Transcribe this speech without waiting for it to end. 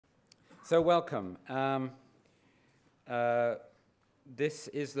So welcome. This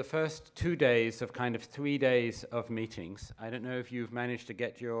is the first 2 days of kind of 3 days of meetings. I don't know if you've managed to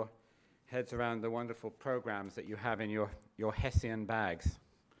get your heads around the wonderful programs that you have in your Hessian bags.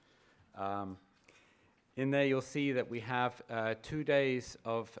 In there you'll see that we have 2 days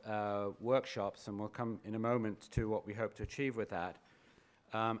of workshops, and we'll come in a moment to what we hope to achieve with that.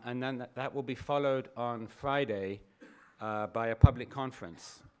 And then that will be followed on Friday by a public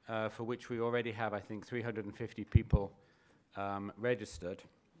conference for which we already have, I think, 350 people registered.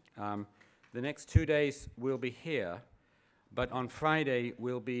 The next 2 days we'll be here, but on Friday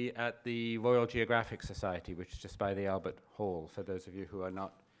we'll be at the Royal Geographic Society, which is just by the Albert Hall, for those of you who are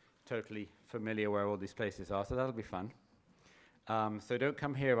not totally familiar where all these places are, so that'll be fun. So don't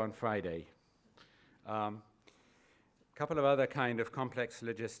come here on Friday. A couple of other kind of complex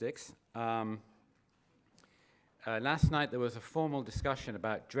logistics. Last night there was a formal discussion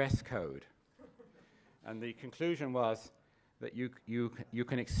about dress code, and the conclusion was that you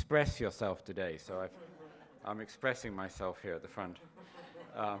can express yourself today, so I'm expressing myself here at the front.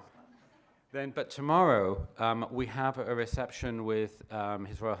 But tomorrow we have a reception with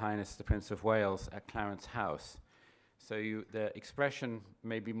His Royal Highness the Prince of Wales at Clarence House, so the expression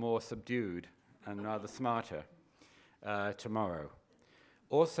may be more subdued and rather smarter tomorrow.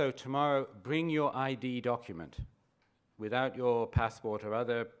 Also tomorrow, bring your ID document. Without your passport or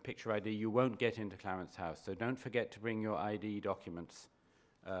other picture ID, you won't get into Clarence House. So don't forget to bring your ID documents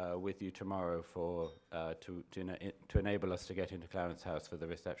with you tomorrow to enable us to get into Clarence House for the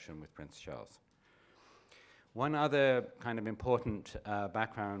reception with Prince Charles. One other kind of important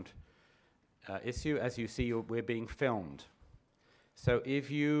background issue, as you see, we're being filmed. So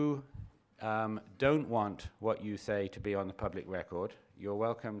if you don't want what you say to be on the public record, you're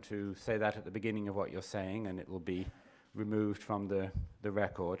welcome to say that at the beginning of what you're saying, and it will be removed from the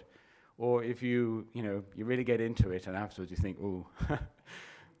record. Or if you really get into it and afterwards you think, ooh, I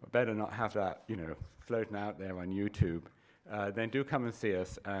better not have that, floating out there on YouTube, then do come and see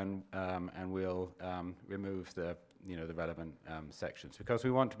us, and we'll remove the relevant sections, because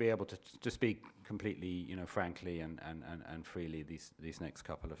we want to be able to speak completely, frankly and freely these next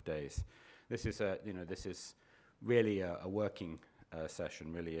couple of days. This is really a working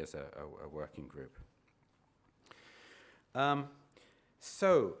session, really is a working group.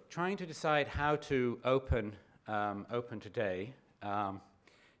 So, trying to decide how to open today.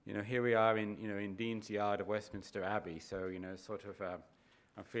 Here we are in Dean's Yard of Westminster Abbey. So,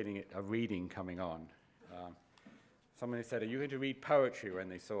 I'm feeling a reading coming on. Somebody said, "Are you going to read poetry?" when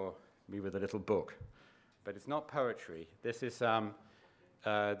they saw me with a little book, but it's not poetry. This is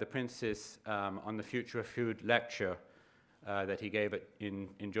the Prince's on the Future of Food lecture that he gave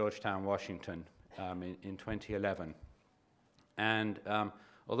in Georgetown, Washington, in 2011. And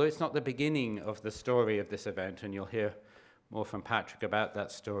although it's not the beginning of the story of this event, and you'll hear more from Patrick about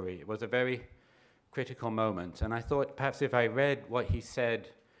that story, it was a very critical moment. And I thought perhaps if I read what he said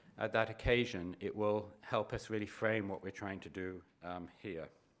at that occasion, it will help us really frame what we're trying to do here.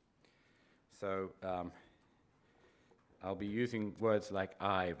 So I'll be using words like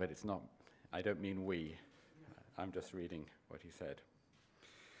I, but I don't mean we. I'm just reading what he said.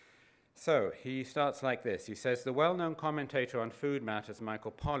 So he starts like this. He says, "The well-known commentator on food matters,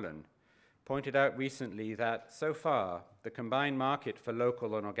 Michael Pollan, pointed out recently that so far the combined market for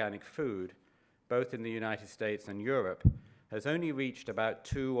local and organic food, both in the United States and Europe, has only reached about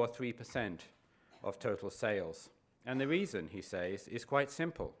 2 or 3% of total sales. And the reason, he says, is quite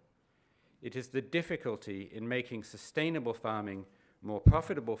simple. It is the difficulty in making sustainable farming more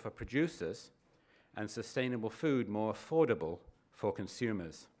profitable for producers and sustainable food more affordable for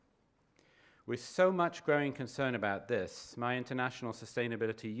consumers. With so much growing concern about this, my International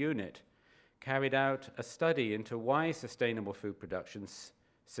Sustainability Unit carried out a study into why sustainable food production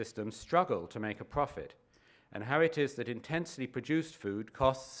systems struggle to make a profit, and how it is that intensely produced food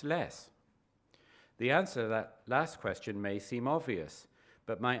costs less. The answer to that last question may seem obvious,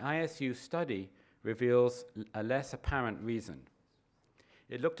 but my ISU study reveals a less apparent reason.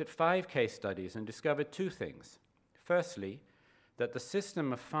 It looked at 5 case studies and discovered 2 things. Firstly, that the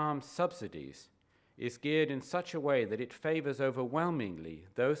system of farm subsidies is geared in such a way that it favors overwhelmingly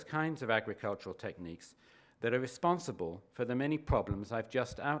those kinds of agricultural techniques that are responsible for the many problems I've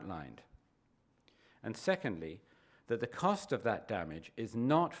just outlined. And secondly, that the cost of that damage is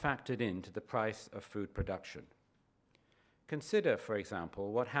not factored into the price of food production. Consider, for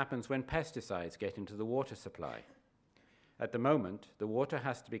example, what happens when pesticides get into the water supply. At the moment, the water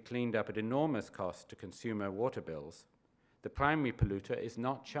has to be cleaned up at enormous cost to consumer water bills. The primary polluter is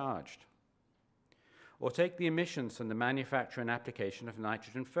not charged. Or take the emissions from the manufacture and application of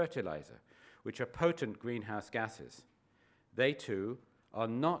nitrogen fertilizer, which are potent greenhouse gases. They too are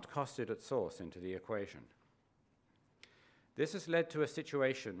not costed at source into the equation. This has led to a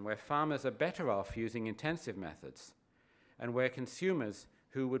situation where farmers are better off using intensive methods, and where consumers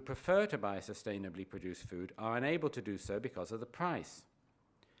who would prefer to buy sustainably produced food are unable to do so because of the price.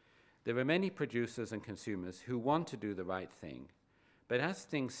 There are many producers and consumers who want to do the right thing, but as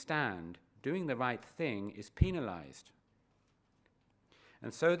things stand, doing the right thing is penalized.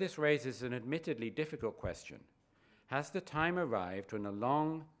 And so this raises an admittedly difficult question. Has the time arrived when a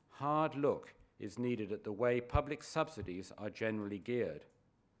long, hard look is needed at the way public subsidies are generally geared?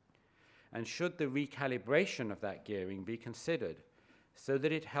 And should the recalibration of that gearing be considered so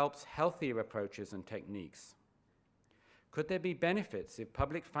that it helps healthier approaches and techniques? Could there be benefits if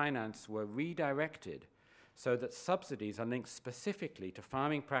public finance were redirected so that subsidies are linked specifically to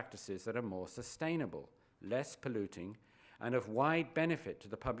farming practices that are more sustainable, less polluting, and of wide benefit to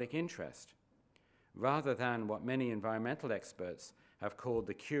the public interest, rather than what many environmental experts have called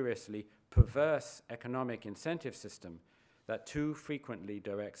the curiously perverse economic incentive system that too frequently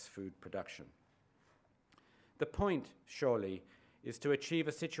directs food production? The point, surely, is to achieve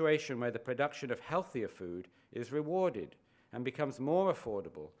a situation where the production of healthier food is rewarded and becomes more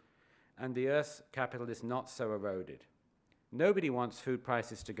affordable, and the Earth's capital is not so eroded. Nobody wants food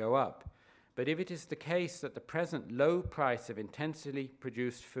prices to go up, but if it is the case that the present low price of intensely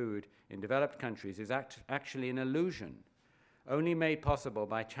produced food in developed countries is actually an illusion, only made possible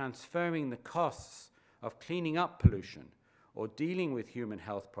by transferring the costs of cleaning up pollution or dealing with human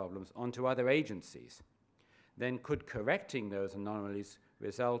health problems onto other agencies, then could correcting those anomalies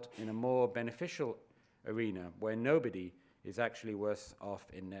result in a more beneficial arena where nobody is actually worse off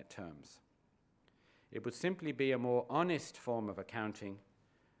in net terms. It would simply be a more honest form of accounting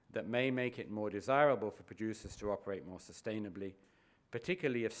that may make it more desirable for producers to operate more sustainably,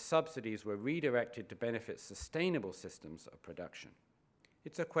 particularly if subsidies were redirected to benefit sustainable systems of production.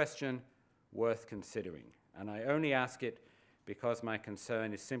 It's a question worth considering, and I only ask it because my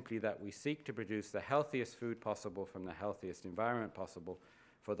concern is simply that we seek to produce the healthiest food possible from the healthiest environment possible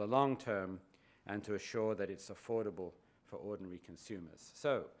for the long term, and to assure that it's affordable for ordinary consumers.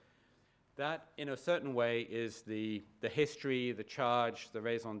 So that, in a certain way, is the history, the charge, the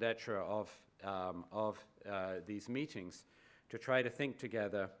raison d'etre of these meetings, to try to think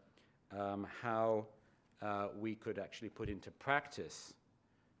together how we could actually put into practice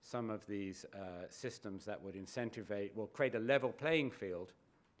some of these systems that would incentivize, will create a level playing field,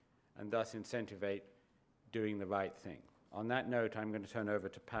 and thus incentivize doing the right thing. On that note, I'm going to turn over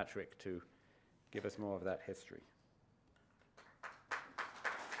to Patrick to give us more of that history.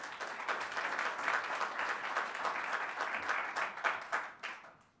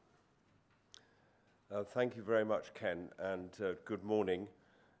 Thank you very much, Ken, and good morning.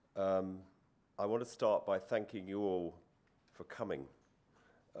 I want to start by thanking you all for coming.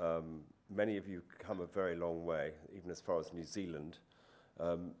 Many of you come a very long way, even as far as New Zealand.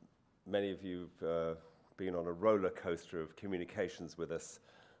 Many of you have been on a roller coaster of communications with us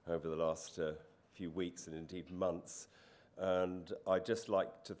over the last few weeks and indeed months. And I'd just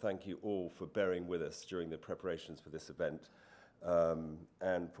like to thank you all for bearing with us during the preparations for this event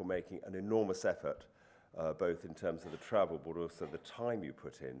and for making an enormous effort, both in terms of the travel but also the time you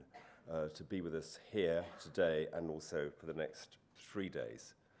put in to be with us here today and also for the next 3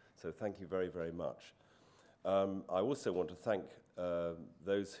 days. So thank you very, very much. I also want to thank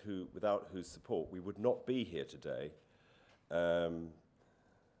those without whose support we would not be here today.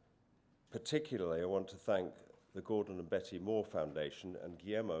 Particularly, I want to thank the Gordon and Betty Moore Foundation and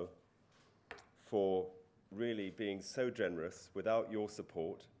Guillermo for really being so generous. Without your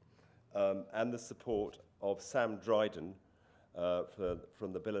support and the support of Sam Dryden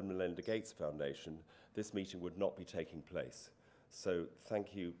from the Bill and Melinda Gates Foundation, this meeting would not be taking place. So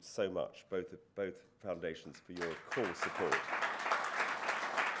thank you so much, both foundations, for your core support.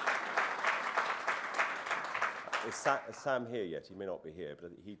 Is Sam here yet? He may not be here,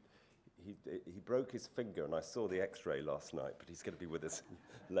 but he broke his finger, and I saw the X-ray last night, but he's going to be with us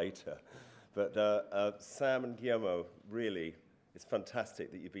later. But Sam and Guillermo, really, it's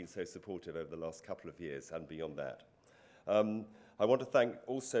fantastic that you've been so supportive over the last couple of years and beyond that. I want to thank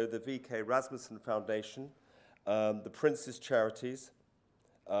also the VK Rasmussen Foundation, the Prince's Charities,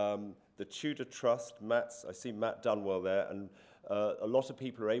 the Tudor Trust, I see Matt Dunwell there, and a lot of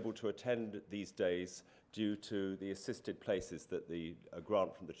people are able to attend these days due to the assisted places that the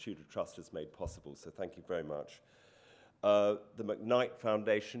grant from the Tudor Trust has made possible, so thank you very much. The McKnight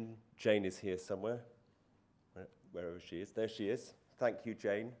Foundation, Jane is here somewhere, wherever she is. There she is. Thank you,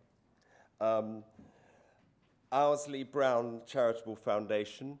 Jane. Owsley Brown Charitable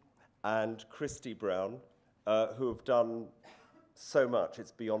Foundation and Christy Brown, who have done so much.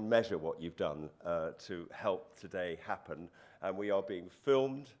 It's beyond measure what you've done to help today happen. And we are being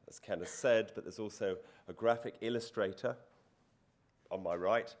filmed, as Ken has said, but there's also a graphic illustrator on my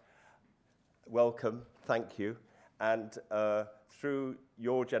right. Welcome, thank you. And through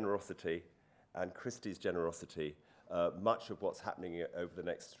your generosity and Christy's generosity, much of what's happening over the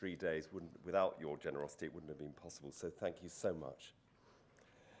next 3 days, without your generosity, it wouldn't have been possible. So thank you so much.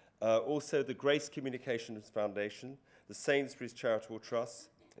 Also, the Grace Communications Foundation, the Sainsbury's Charitable Trust,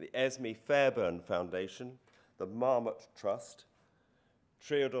 the Esme Fairburn Foundation, the Marmot Trust,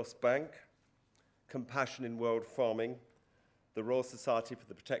 Triodos Bank, Compassion in World Farming, the Royal Society for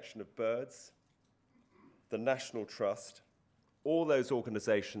the Protection of Birds, the National Trust. All those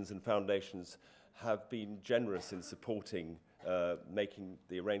organisations and foundations have been generous in supporting making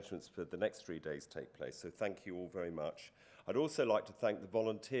the arrangements for the next 3 days take place. So thank you all very much. I'd also like to thank the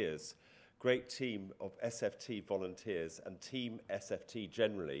volunteers, great team of SFT volunteers and Team SFT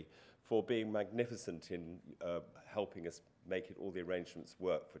generally, for being magnificent in helping us make all the arrangements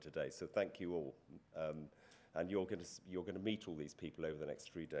work for today. So thank you all. And you're going to meet all these people over the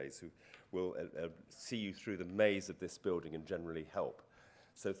next 3 days who will see you through the maze of this building and generally help.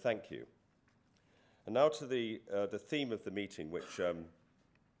 So thank you. And now to the theme of the meeting, which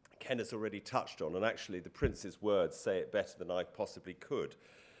Ken has already touched on, and actually the Prince's words say it better than I possibly could,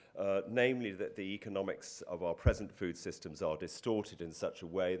 namely that the economics of our present food systems are distorted in such a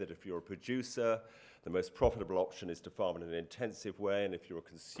way that if you're a producer, the most profitable option is to farm in an intensive way, and if you're a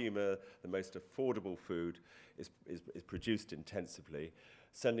consumer, the most affordable food is produced intensively,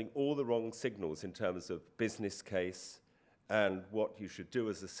 sending all the wrong signals in terms of business case and what you should do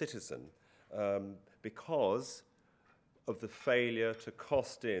as a citizen, because of the failure to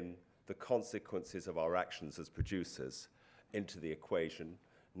cost in the consequences of our actions as producers into the equation,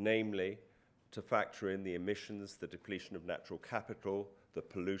 namely to factor in the emissions, the depletion of natural capital, the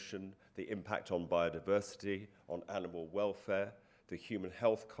pollution, the impact on biodiversity, on animal welfare, the human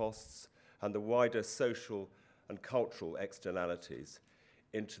health costs, and the wider social and cultural externalities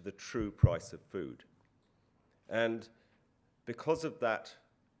into the true price of food. And because of that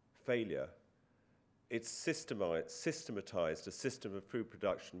failure, it's systematized a system of food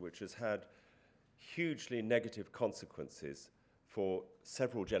production which has had hugely negative consequences for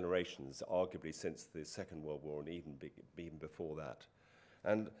several generations, arguably since the Second World War and even before that.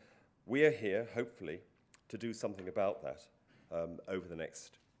 And we are here, hopefully, to do something about that over the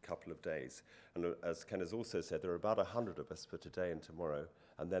next couple of days. And as Ken has also said, there are about 100 of us for today and tomorrow,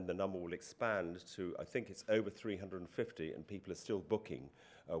 and then the number will expand to, I think it's over 350, and people are still booking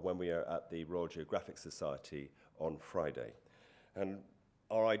when we are at the Royal Geographic Society on Friday. And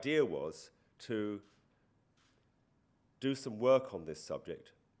our idea was to do some work on this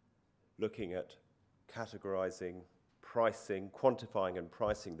subject, looking at categorizing, pricing, quantifying and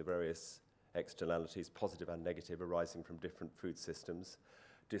pricing the various externalities, positive and negative, arising from different food systems,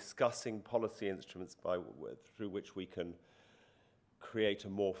 discussing policy instruments through which we can create a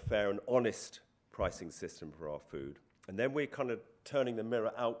more fair and honest pricing system for our food. And then we're kind of turning the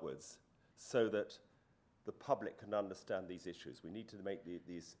mirror outwards so that the public can understand these issues. We need to make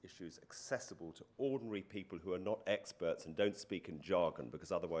these issues accessible to ordinary people who are not experts and don't speak in jargon,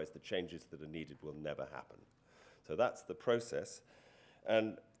 because otherwise the changes that are needed will never happen. So that's the process.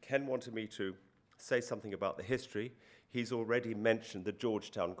 And Ken wanted me to say something about the history. He's already mentioned the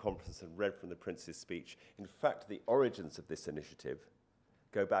Georgetown Conference and read from the Prince's speech. In fact, the origins of this initiative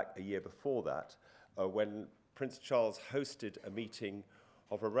go back a year before that, when Prince Charles hosted a meeting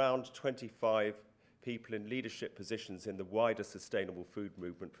of around 25 people in leadership positions in the wider sustainable food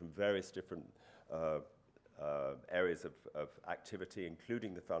movement from various different areas of activity,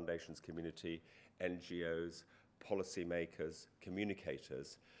 including the foundations community, NGOs, policymakers,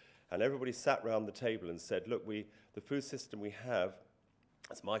 communicators. And everybody sat round the table and said, look, the food system we have,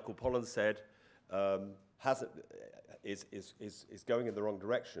 as Michael Pollan said, is going in the wrong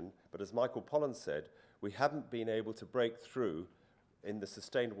direction. But as Michael Pollan said, we haven't been able to break through in the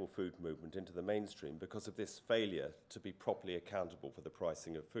sustainable food movement into the mainstream because of this failure to be properly accountable for the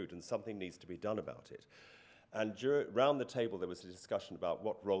pricing of food, and something needs to be done about it. And around the table there was a discussion about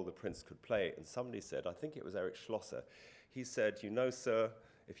what role the Prince could play, and somebody said, I think it was Eric Schlosser, he said, you know, sir,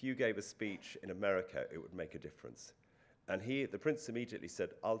 if you gave a speech in America, it would make a difference. And the Prince immediately said,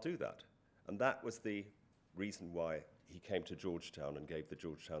 I'll do that. And that was the reason why he came to Georgetown and gave the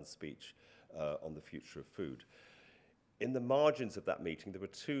Georgetown speech on the future of food. In the margins of that meeting, there were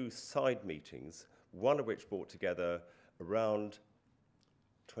two side meetings, one of which brought together around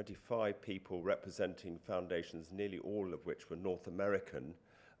 25 people representing foundations, nearly all of which were North American,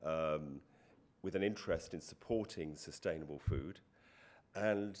 with an interest in supporting sustainable food.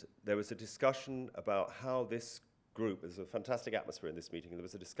 And there was a discussion about how this group, there's a fantastic atmosphere in this meeting, and there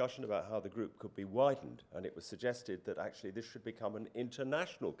was a discussion about how the group could be widened, and it was suggested that actually this should become an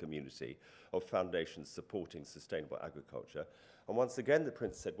international community of foundations supporting sustainable agriculture. And once again, the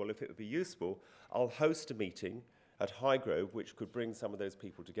Prince said, well, if it would be useful, I'll host a meeting at Highgrove which could bring some of those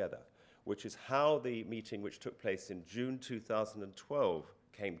people together, which is how the meeting which took place in June 2012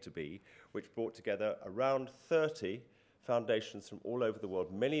 came to be, which brought together around 30 foundations from all over the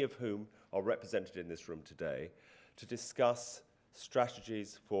world, many of whom are represented in this room today, to discuss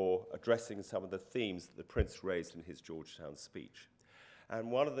strategies for addressing some of the themes that the Prince raised in his Georgetown speech.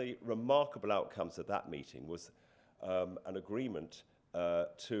 And one of the remarkable outcomes of that meeting was an agreement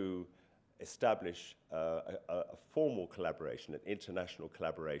to establish a formal collaboration, an international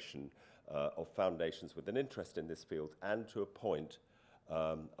collaboration of foundations with an interest in this field, and to appoint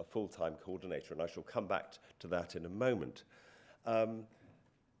a full-time coordinator, and I shall come back to that in a moment.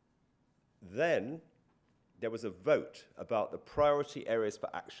 Then there was a vote about the priority areas for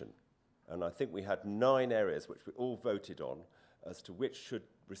action, and I think we had 9 areas which we all voted on as to which should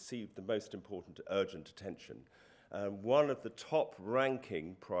receive the most important urgent attention. And one of the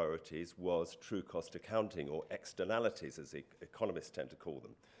top-ranking priorities was true cost accounting, or externalities, as the economists tend to call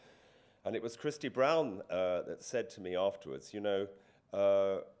them. And it was Christy Brown that said to me afterwards, you know,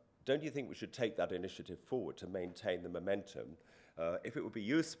 don't you think we should take that initiative forward to maintain the momentum? If it would be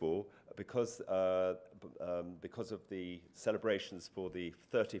useful, because of the celebrations for the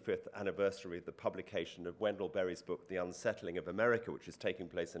 35th anniversary of the publication of Wendell Berry's book, The Unsettling of America, which is taking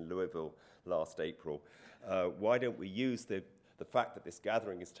place in Louisville last April, why don't we use the fact that this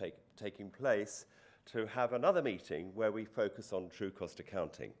gathering is taking place to have another meeting where we focus on true cost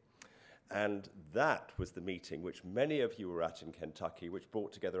accounting? And that was the meeting which many of you were at in Kentucky, which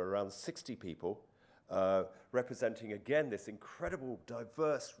brought together around 60 people, representing, again, this incredible,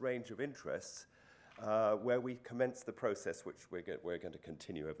 diverse range of interests, where we commenced the process which we're going to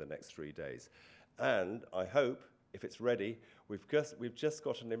continue over the next 3 days. And I hope, if it's ready, we've just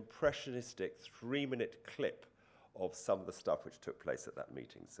got an impressionistic 3-minute clip of some of the stuff which took place at that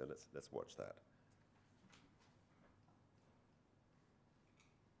meeting. So let's watch that.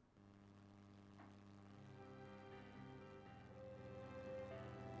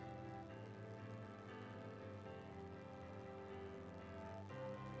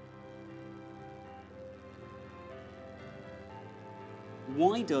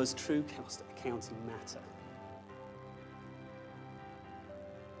 Why does true cost accounting matter?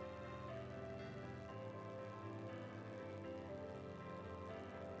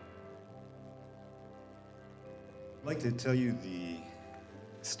 I'd like to tell you the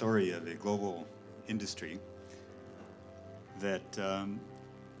story of a global industry that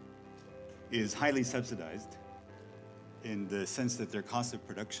is highly subsidized in the sense that their costs of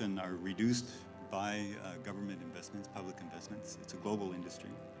production are reduced by government investments, public investments. It's a global industry.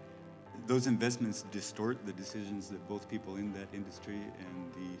 Those investments distort the decisions that both people in that industry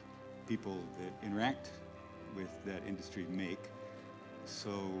and the people that interact with that industry make.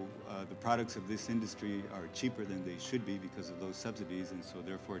 So the products of this industry are cheaper than they should be because of those subsidies, and so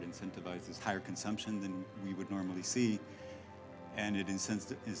therefore it incentivizes higher consumption than we would normally see, and it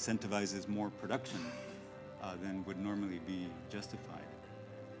incentivizes more production than would normally be justified.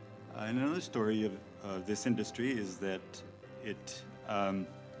 And another story of this industry is that it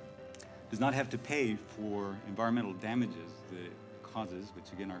does not have to pay for environmental damages that it causes,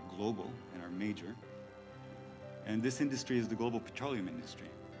 which again are global and are major. And this industry is the global petroleum industry.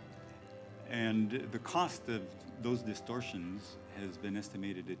 And the cost of those distortions has been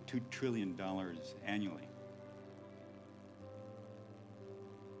estimated at $2 trillion annually.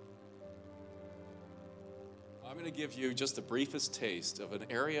 I'm going to give you just the briefest taste of an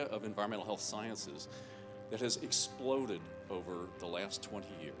area of environmental health sciences that has exploded over the last 20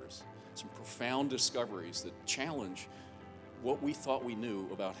 years. Some profound discoveries that challenge what we thought we knew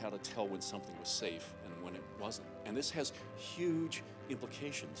about how to tell when something was safe and when it wasn't. And this has huge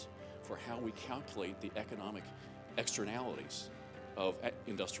implications for how we calculate the economic externalities of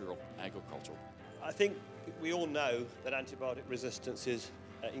industrial agriculture. I think we all know that antibiotic resistance is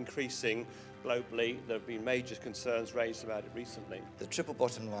increasing globally. There have been major concerns raised about it recently. The triple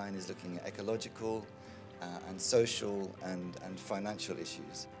bottom line is looking at ecological and social and financial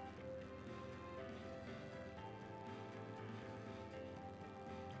issues.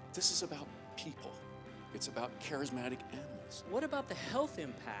 This is about people. It's about charismatic animals. What about the health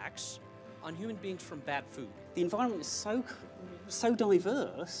impacts on human beings from bad food? The environment is so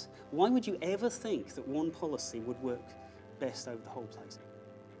diverse, why would you ever think that one policy would work best over the whole place?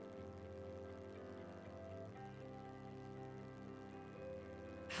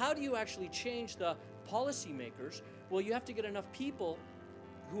 How do you actually change the policymakers? Well, you have to get enough people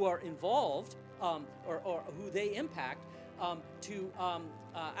who are involved or who they impact to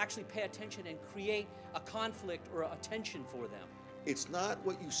actually pay attention and create a conflict or a tension for them. It's not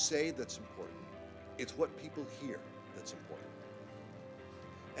what you say that's important. It's what people hear that's important.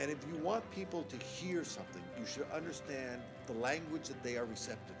 And if you want people to hear something, you should understand the language that they are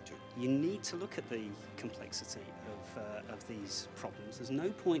receptive to. You need to look at the complexity of these problems. There's no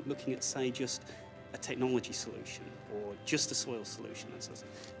point looking at, say, just a technology solution or just a soil solution.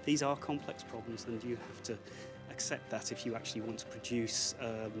 These are complex problems, and you have to accept that if you actually want to produce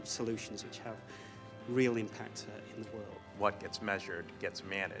solutions which have real impact in the world. What gets measured gets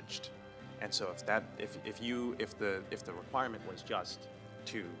managed, and so if the requirement was just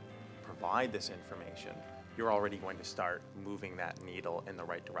to provide this information, you're already going to start moving that needle in the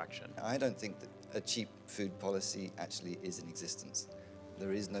right direction. I don't think that a cheap food policy actually is in existence.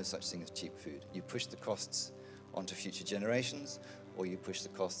 There is no such thing as cheap food. You push the costs onto future generations, or you push the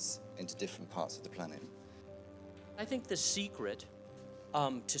costs into different parts of the planet. I think the secret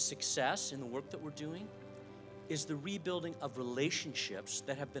to success in the work that we're doing is the rebuilding of relationships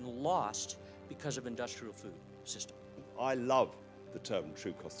that have been lost because of industrial food system. I love the term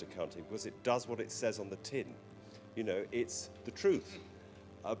true cost accounting because it does what it says on the tin. You know, it's the truth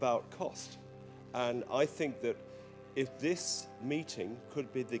about cost. And I think that if this meeting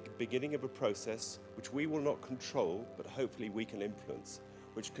could be the beginning of a process which we will not control, but hopefully we can influence,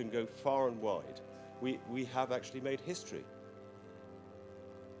 which can go far and wide, we have actually made history.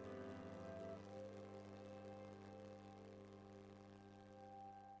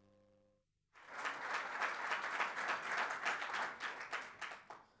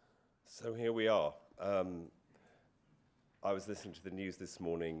 So here we are. I was listening to the news this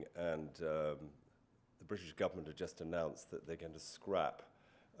morning, and the British government had just announced that they're going to scrap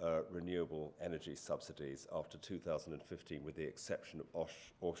renewable energy subsidies after 2015, with the exception of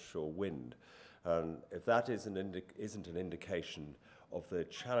offshore wind. And if that isn't an indication of the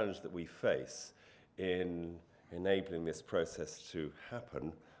challenge that we face in enabling this process to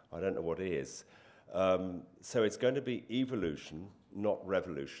happen, I don't know what is. So it's going to be evolution, not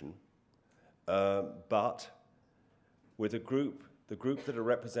revolution. But with the group that are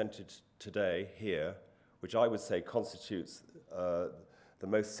represented today here, which I would say constitutes the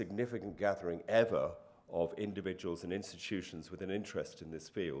most significant gathering ever of individuals and institutions with an interest in this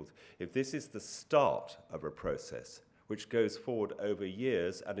field, if this is the start of a process which goes forward over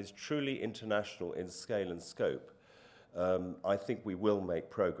years and is truly international in scale and scope, I think we will make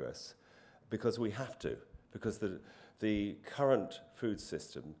progress, because we have to, because the current food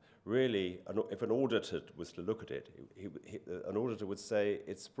system really, if an auditor was to look at it, an auditor would say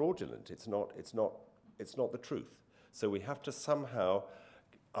it's fraudulent. It's not the truth. So we have to somehow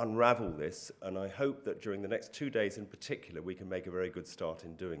unravel this, and I hope that during the next 2 days in particular, we can make a very good start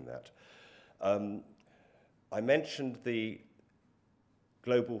in doing that. I mentioned the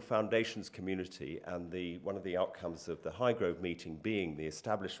Global Foundations community, and one of the outcomes of the Highgrove meeting being the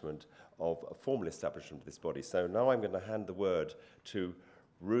establishment of a formal establishment of this body. So now I'm going to hand the word to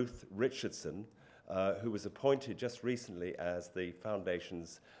Ruth Richardson, who was appointed just recently as the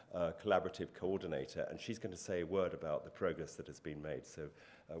Foundation's collaborative coordinator, and she's going to say a word about the progress that has been made. So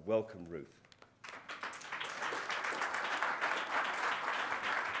welcome, Ruth.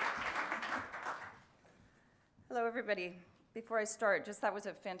 Hello, everybody. Before I start, that was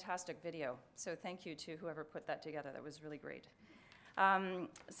a fantastic video, so thank you to whoever put that together. That was really great.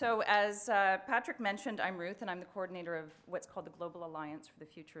 So as Patrick mentioned, I'm Ruth, and I'm the coordinator of what's called the Global Alliance for the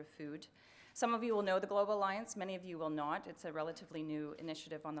Future of Food. Some of you will know the Global Alliance, many of you will not. It's a relatively new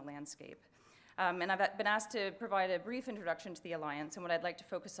initiative on the landscape. And I've been asked to provide a brief introduction to the Alliance, and what I'd like to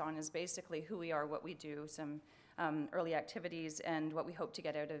focus on is basically who we are, what we do, some early activities, and what we hope to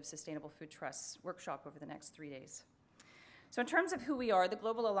get out of Sustainable Food Trust's workshop over the next 3 days. So in terms of who we are, the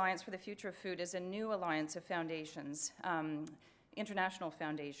Global Alliance for the Future of Food is a new alliance of foundations, international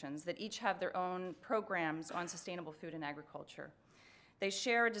foundations, that each have their own programs on sustainable food and agriculture. They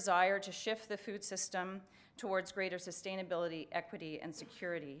share a desire to shift the food system towards greater sustainability, equity, and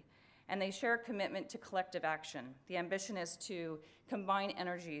security, and they share a commitment to collective action. The ambition is to combine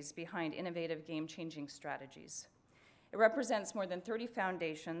energies behind innovative, game-changing strategies. It represents more than 30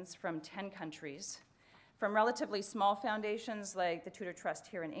 foundations from 10 countries, from relatively small foundations like the Tudor Trust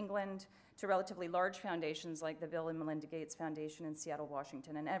here in England to relatively large foundations like the Bill and Melinda Gates Foundation in Seattle,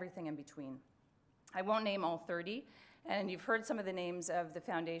 Washington, and everything in between. I won't name all 30, and you've heard some of the names of the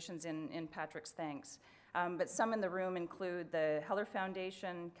foundations in Patrick's thanks, but some in the room include the Heller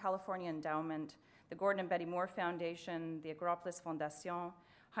Foundation, California Endowment, the Gordon and Betty Moore Foundation, the Agropolis Fondation,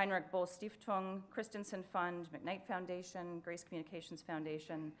 Heinrich Boll Stiftung, Christensen Fund, McKnight Foundation, Grace Communications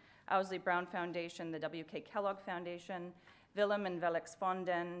Foundation, Owsley Brown Foundation, the W.K. Kellogg Foundation, Willem and Velix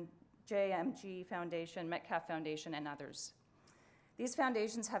Fonden, JMG Foundation, Metcalf Foundation, and others. These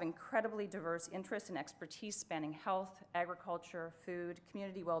foundations have incredibly diverse interests and expertise spanning health, agriculture, food,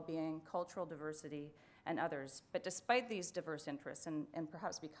 community well-being, cultural diversity, and others. But despite these diverse interests, and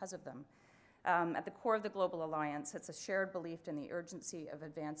perhaps because of them, at the core of the Global Alliance, it's a shared belief in the urgency of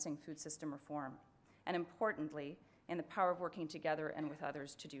advancing food system reform, and importantly, in the power of working together and with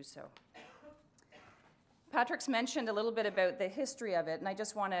others to do so. Patrick's mentioned a little bit about the history of it, and I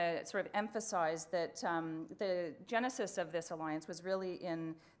just want to sort of emphasize that the genesis of this alliance was really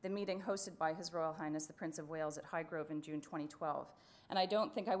in the meeting hosted by His Royal Highness the Prince of Wales at Highgrove in June 2012. And I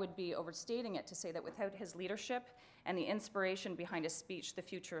don't think I would be overstating it to say that without his leadership and the inspiration behind his speech, The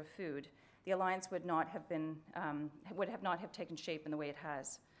Future of Food, the alliance would not have been, not have taken shape in the way it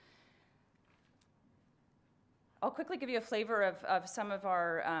has. I'll quickly give you a flavor of some of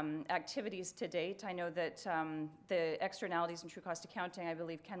our activities to date. I know that the externalities and true cost accounting, I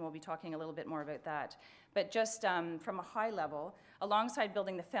believe Ken will be talking a little bit more about that. But just from a high level, alongside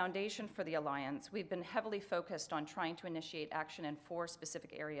building the foundation for the Alliance, we've been heavily focused on trying to initiate action in 4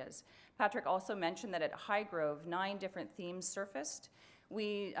 specific areas. Patrick also mentioned that at Highgrove, 9 different themes surfaced.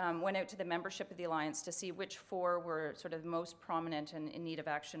 We went out to the membership of the Alliance to see which 4 were sort of most prominent and in need of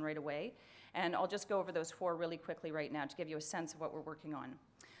action right away. And I'll just go over those 4 really quickly right now to give you a sense of what we're working on.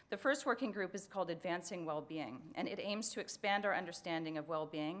 The first working group is called Advancing Wellbeing, and it aims to expand our understanding of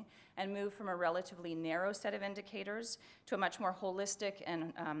well-being and move from a relatively narrow set of indicators to a much more holistic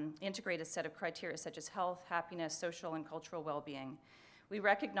and integrated set of criteria such as health, happiness, social, and cultural well-being. We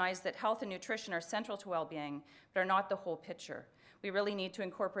recognize that health and nutrition are central to well-being, but are not the whole picture. We really need to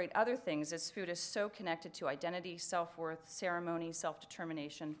incorporate other things as food is so connected to identity, self-worth, ceremony,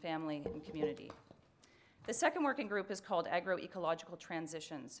 self-determination, family, and community. The second working group is called Agroecological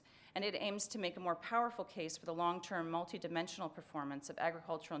Transitions, and it aims to make a more powerful case for the long-term multidimensional performance of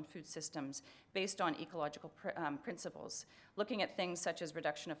agricultural and food systems based on ecological principles, looking at things such as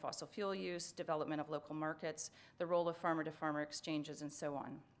reduction of fossil fuel use, development of local markets, the role of farmer-to-farmer exchanges, and so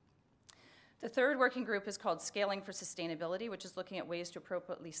on. The third working group is called Scaling for Sustainability, which is looking at ways to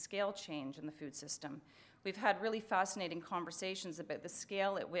appropriately scale change in the food system. We've had really fascinating conversations about the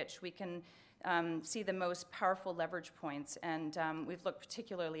scale at which we can see the most powerful leverage points, and we've looked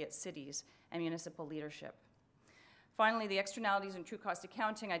particularly at cities and municipal leadership. Finally, the externalities and true cost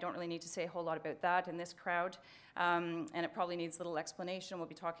accounting, I don't really need to say a whole lot about that in this crowd, and it probably needs little explanation. We'll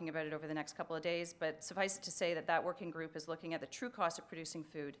be talking about it over the next couple of days, but suffice it to say that that working group is looking at the true cost of producing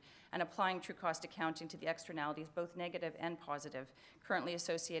food and applying true cost accounting to the externalities, both negative and positive, currently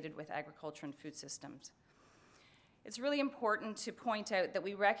associated with agriculture and food systems. It's really important to point out that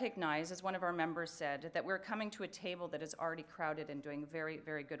we recognize, as one of our members said, that we're coming to a table that is already crowded and doing very,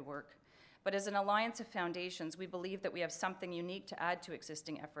 very good work. But as an alliance of foundations, we believe that we have something unique to add to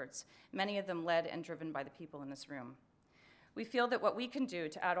existing efforts, many of them led and driven by the people in this room. We feel that what we can do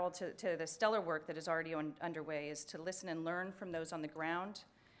to add all to the stellar work that is already underway is to listen and learn from those on the ground,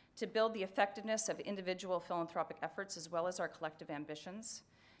 to build the effectiveness of individual philanthropic efforts as well as our collective ambitions,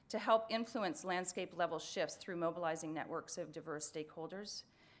 to help influence landscape-level shifts through mobilizing networks of diverse stakeholders,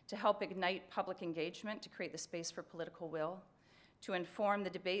 to help ignite public engagement to create the space for political will, to inform the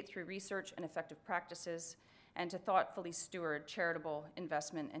debate through research and effective practices, and to thoughtfully steward charitable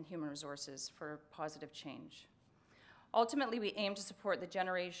investment and human resources for positive change. Ultimately, we aim to support the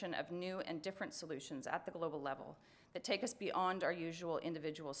generation of new and different solutions at the global level that take us beyond our usual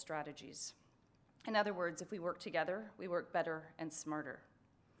individual strategies. In other words, if we work together, we work better and smarter.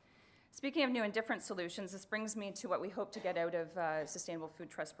 Speaking of new and different solutions, this brings me to what we hope to get out of Sustainable Food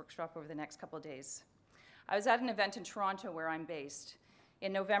Trust Workshop over the next couple of days. I was at an event in Toronto where I'm based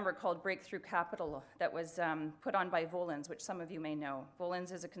in November called Breakthrough Capital that was put on by Volans, which some of you may know.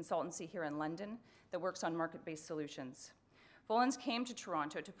 Volans is a consultancy here in London that works on market-based solutions. Volans came to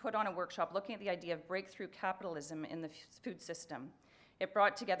Toronto to put on a workshop looking at the idea of breakthrough capitalism in the food system. It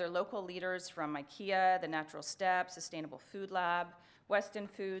brought together local leaders from IKEA, the Natural Step, Sustainable Food Lab, Weston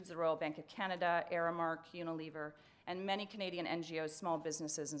Foods, the Royal Bank of Canada, Aramark, Unilever, and many Canadian NGOs, small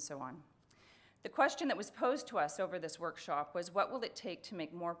businesses, and so on. The question that was posed to us over this workshop was, what will it take to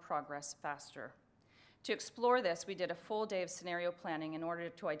make more progress faster? To explore this, we did a full day of scenario planning in order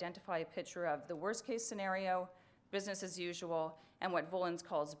to identify a picture of the worst case scenario, business as usual, and what Volans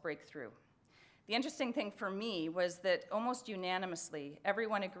calls breakthrough. The interesting thing for me was that almost unanimously,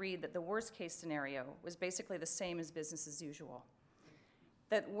 everyone agreed that the worst case scenario was basically the same as business as usual.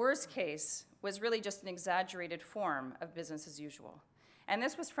 That worst case was really just an exaggerated form of business as usual. And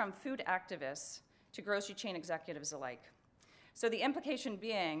this was from food activists to grocery chain executives alike. So the implication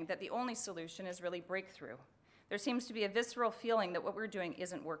being that the only solution is really breakthrough. There seems to be a visceral feeling that what we're doing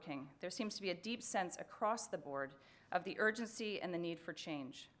isn't working. There seems to be a deep sense across the board of the urgency and the need for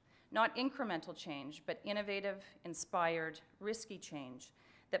change. Not incremental change, but innovative, inspired, risky change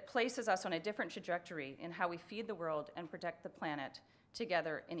that places us on a different trajectory in how we feed the world and protect the planet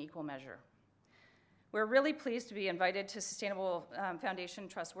together in equal measure. We're really pleased to be invited to Sustainable Foundation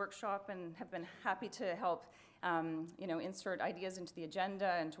Trust Workshop and have been happy to help insert ideas into the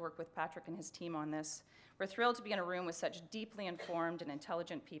agenda and to work with Patrick and his team on this. We're thrilled to be in a room with such deeply informed and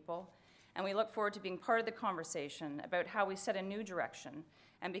intelligent people, and we look forward to being part of the conversation about how we set a new direction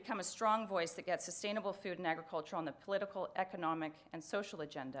and become a strong voice that gets sustainable food and agriculture on the political, economic, and social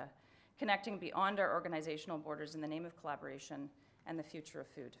agenda, connecting beyond our organizational borders in the name of collaboration and the future of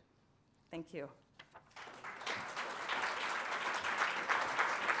food. Thank you.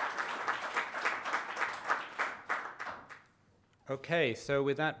 Okay, so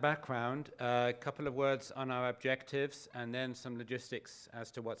with that background, a couple of words on our objectives and then some logistics as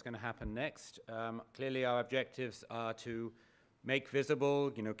to what's going to happen next. Clearly our objectives are to make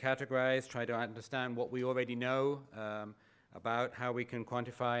visible, categorize, try to understand what we already know about how we can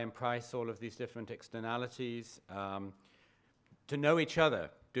quantify and price all of these different externalities, to know each other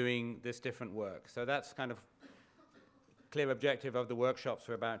doing this different work. So that's kind of clear objective of the workshops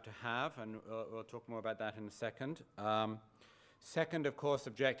we're about to have, and we'll talk more about that in a second. Second, of course,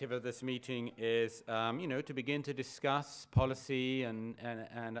 objective of this meeting is, to begin to discuss policy and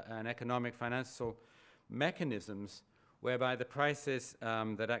economic financial mechanisms whereby the prices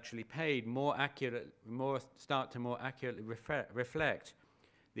that actually paid start to more accurately reflect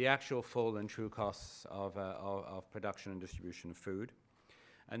the actual full and true costs of production and distribution of food.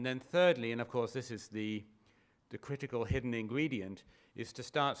 And then thirdly, and of course this is the critical hidden ingredient, is to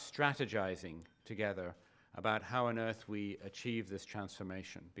start strategizing together about how on earth we achieve this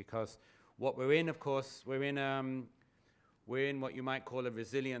transformation. Because what we're in, of course, we're in what you might call a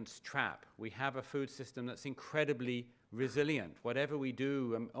resilience trap. We have a food system that's incredibly resilient. Whatever we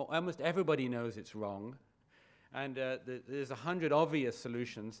do, almost everybody knows it's wrong. And there's 100 obvious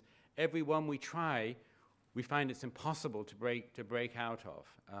solutions. Every one we try, we find it's impossible to break out of.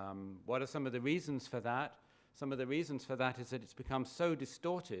 What are some of the reasons for that? Some of the reasons for that is that it's become so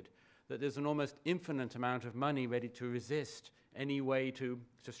distorted that there's an almost infinite amount of money ready to resist any way to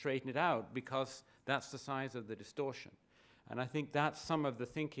straighten it out, because that's the size of the distortion. And I think that's some of the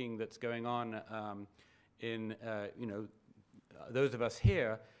thinking that's going on in those of us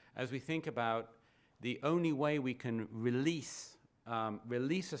here as we think about the only way we can release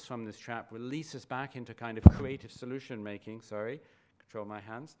us from this trap, release us back into kind of creative solution making, control my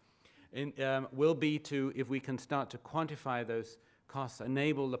hands, will be to, if we can start to quantify those costs,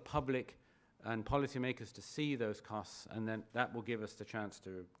 enable the public and policymakers to see those costs, and then that will give us the chance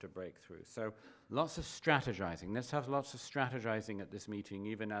to break through. So lots of strategizing. Let's have lots of strategizing at this meeting,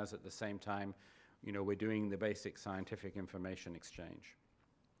 even as at the same time, we're doing the basic scientific information exchange.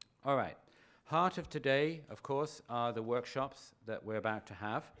 All right. Heart of today, of course, are the workshops that we're about to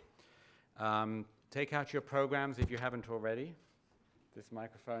have. Take out your programs if you haven't already. This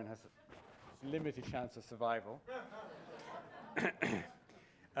microphone has a limited chance of survival.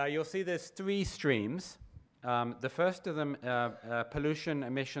 You'll see there's 3 streams. The first of them, pollution,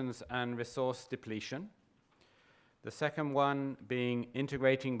 emissions, and resource depletion. The second one being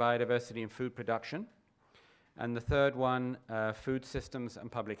integrating biodiversity in food production. And the third one, food systems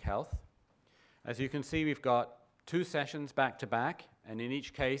and public health. As you can see, we've got 2 sessions back to back, and in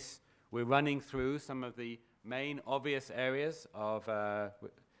each case, we're running through some of the main obvious areas of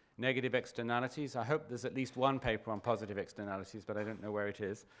negative externalities. I hope there's at least one paper on positive externalities, but I don't know where it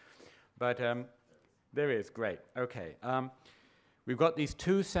is. But there is, great. Okay. We've got these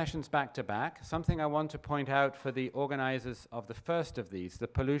 2 sessions back to back. Something I want to point out for the organizers of the first of these, the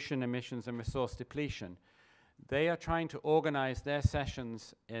pollution, emissions, and resource depletion. They are trying to organize their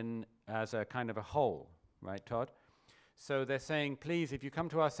sessions as a kind of a whole, right, Todd? So they're saying, please, if you come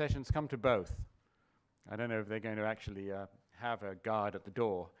to our sessions, come to both. I don't know if they're going to actually have a guard at the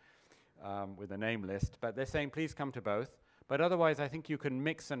door with a name list, but they're saying, please come to both. But otherwise, I think you can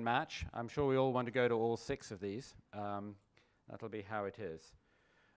mix and match. I'm sure we all want to go to all 6 of these. That'll be how it is.